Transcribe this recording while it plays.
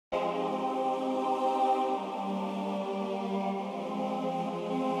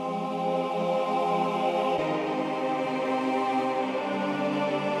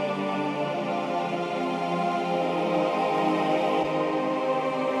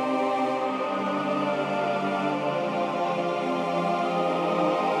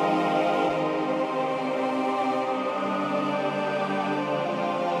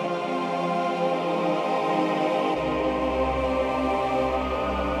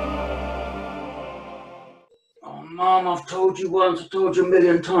Mom, I've told you once, I've told you a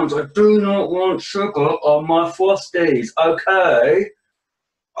million times, I do not want sugar on my frosties, okay?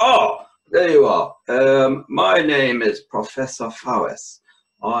 Oh, there you are. My name is Professor Farris.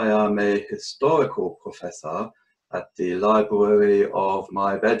 I am a historical professor at the library of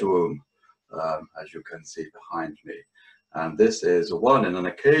my bedroom, as you can see behind me. And this is one in an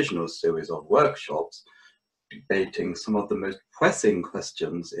occasional series of workshops debating some of the most pressing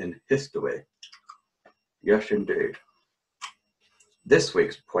questions in history. Yes, indeed. This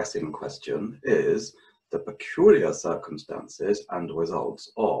week's pressing question is the peculiar circumstances and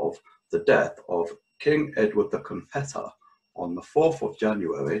results of the death of King Edward the Confessor on the 4th of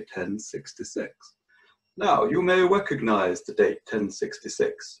January 1066. Now, you may recognize the date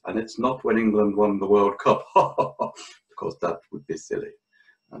 1066, and it's not when England won the World Cup, because that would be silly,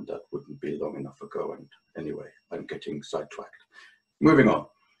 and that wouldn't be long enough ago, and anyway, I'm getting sidetracked. Moving on.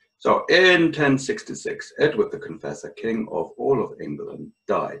 So in 1066, Edward the Confessor, King of all of England,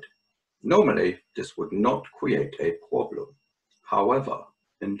 died. Normally, this would not create a problem. However,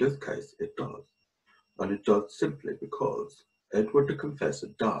 in this case, it does. And it does simply because Edward the Confessor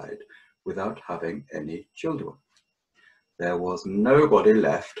died without having any children. There was nobody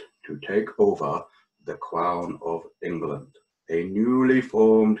left to take over the crown of England, a newly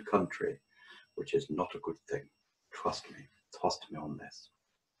formed country, which is not a good thing. Trust me on this.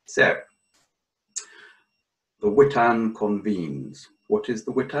 So, the Witan convenes. What is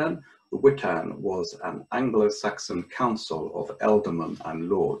the Witan? The Witan was an Anglo-Saxon council of ealdormen and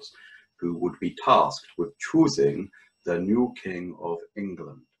lords who would be tasked with choosing the new king of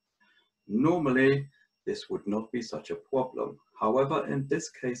England. Normally, this would not be such a problem. However, in this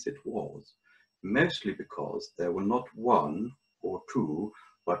case it was, mostly because there were not one or two,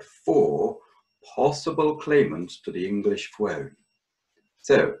 but four possible claimants to the English throne.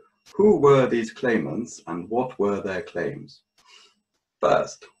 So, who were these claimants and what were their claims?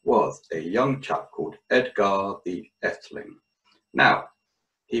 First was a young chap called Edgar the Atheling. Now,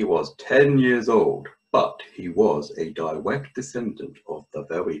 he was 10 years old, but he was a direct descendant of the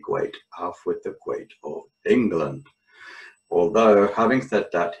very great Alfred the Great of England. Although, having said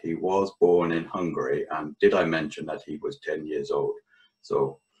that, he was born in Hungary, and did I mention that he was 10 years old?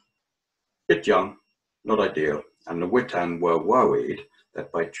 So, a bit young, not ideal, and the Witan were worried that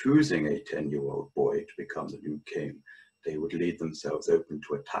by choosing a 10-year-old boy to become the new king, they would leave themselves open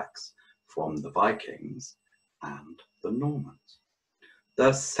to attacks from the Vikings and the Normans.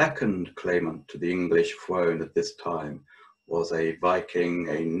 The second claimant to the English throne at this time was a Viking,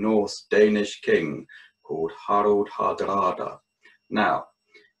 a Norse-Danish king called Harald Hardrada. Now,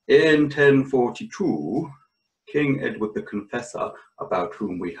 in 1042, King Edward the Confessor, about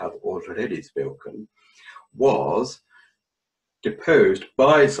whom we have already spoken, was deposed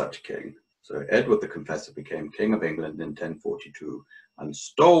by such king. So Edward the Confessor became King of England in 1042 and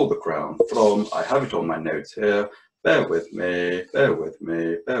stole the crown from, I have it on my notes here, bear with me.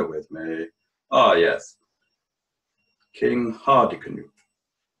 Ah, yes, King Hardicanute.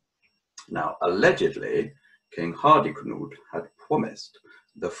 Now, allegedly, King Hardicanute had promised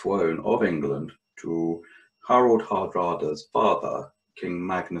the throne of England to Harald Hardrada's father, King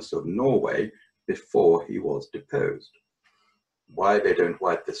Magnus of Norway, before he was deposed. Why they don't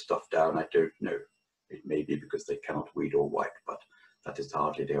write this stuff down, I don't know. It may be because they cannot read or write, but that is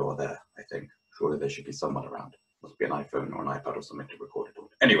hardly there or there, I think. Surely there should be someone around. Must be an iPhone or an iPad or something to record it on.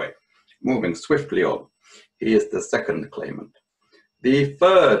 Anyway, moving swiftly on. He is the second claimant. The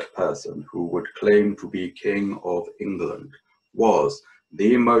third person who would claim to be King of England was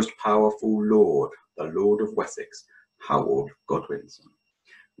the most powerful lord, the Lord of Wessex, Harold Godwinson.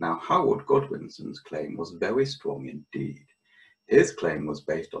 Now, Harold Godwinson's claim was very strong indeed. His claim was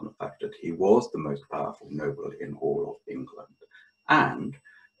based on the fact that he was the most powerful noble in all of England, and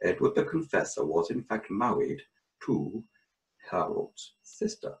Edward the Confessor was in fact married to Harold's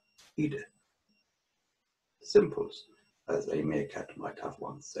sister, Edith. Simples, as a meerkat might have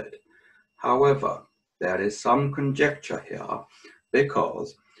once said. However, there is some conjecture here,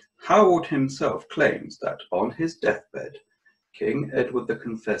 because Harold himself claims that on his deathbed, King Edward the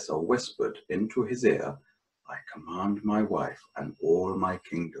Confessor whispered into his ear, "I command my wife and all my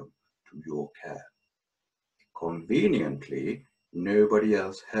kingdom to your care." Conveniently, nobody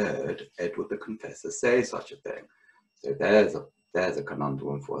else heard Edward the Confessor say such a thing. So there's a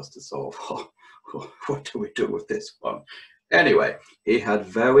conundrum for us to solve. What do we do with this one? Anyway, he had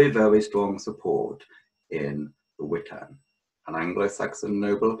very, very strong support in the Witan, an Anglo-Saxon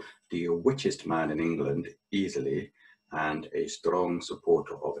noble, the richest man in England easily, and a strong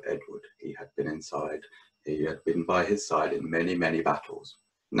supporter of Edward. He had been by his side in many, many battles.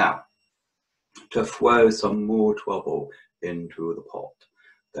 Now, To throw some more trouble into the pot,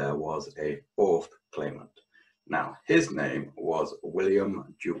 there was a fourth claimant. Now, his name was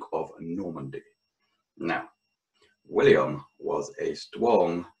William, Duke of Normandy. Now, William was a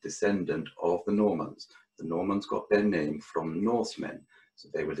strong descendant of the Normans. The Normans got their name from Norsemen, so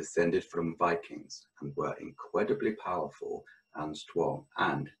they were descended from Vikings and were incredibly powerful and strong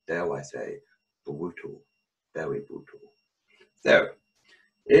and, dare I say, brutal, very brutal. So,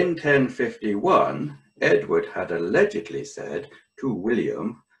 in 1051, Edward had allegedly said to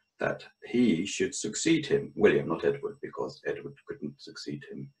William that he should succeed him. William, not Edward, because Edward couldn't succeed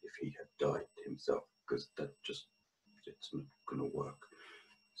him if he had died himself, because it's not going to work.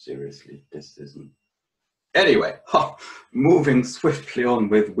 Seriously, this isn't. Anyway, moving swiftly on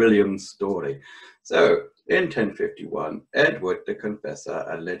with William's story. So, in 1051, Edward the Confessor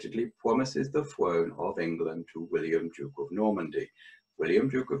allegedly promises the throne of England to William, Duke of Normandy. William,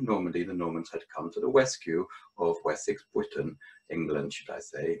 Duke of Normandy, the Normans had come to the rescue of Wessex, Britain, England, should I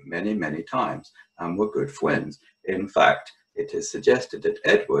say, many, many times, and were good friends. In fact, it is suggested that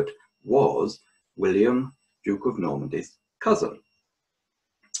Edward was William, Duke of Normandy's cousin.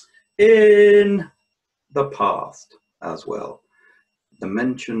 In the past as well,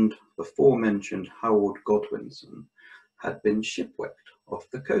 the aforementioned Harold Godwinson had been shipwrecked off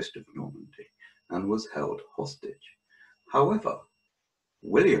the coast of Normandy and was held hostage. However,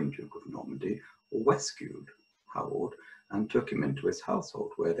 William, Duke of Normandy, rescued Harold and took him into his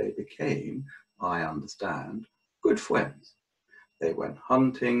household, where they became, I understand, good friends. They went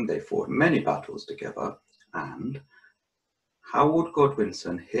hunting, they fought many battles together, and Harold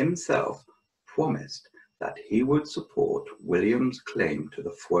Godwinson himself promised that he would support William's claim to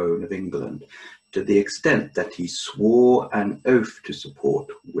the throne of England to the extent that he swore an oath to support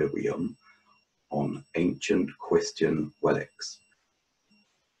William on ancient Christian relics.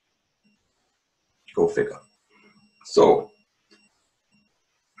 Go figure. So,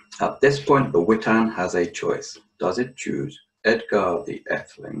 at this point, the Witan has a choice. Does it choose Edgar the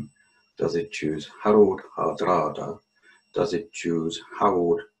Etheling? Does it choose Harold Hardrada? Does it choose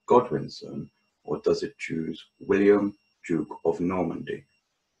Harold Godwinson? Or does it choose William, Duke of Normandy?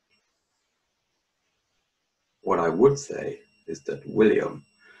 What I would say is that William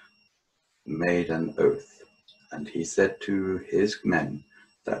made an oath, and he said to his men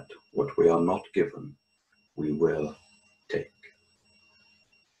that what we are not given, we will take.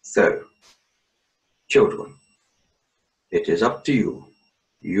 So, children, it is up to you.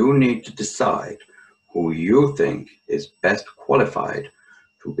 You need to decide who you think is best qualified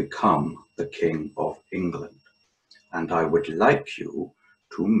to become the King of England. And I would like you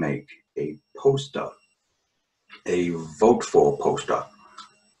to make a poster, a vote for poster,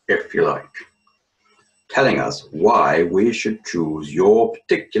 if you like, telling us why we should choose your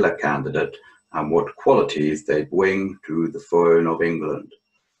particular candidate and what qualities they bring to the throne of England.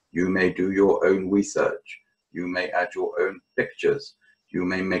 You may do your own research. You may add your own pictures. You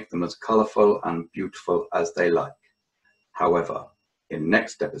may make them as colourful and beautiful as they like. However, in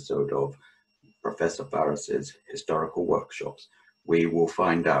next episode of Professor Farris's Historical Workshops, we will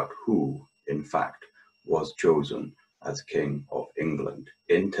find out who, in fact, was chosen as King of England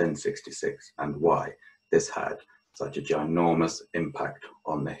in 1066 and why this had such a ginormous impact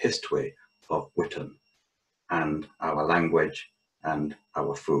on the history of Britain and our language and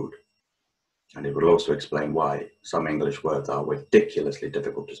our food. And it will also explain why some English words are ridiculously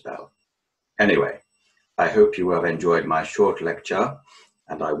difficult to spell. Anyway, I hope you have enjoyed my short lecture,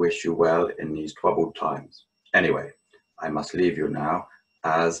 and I wish you well in these troubled times. Anyway, I must leave you now,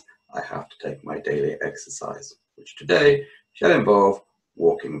 as I have to take my daily exercise, which today shall involve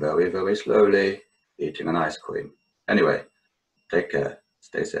walking very, very slowly, eating an ice cream. Anyway, take care,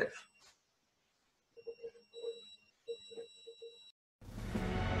 stay safe.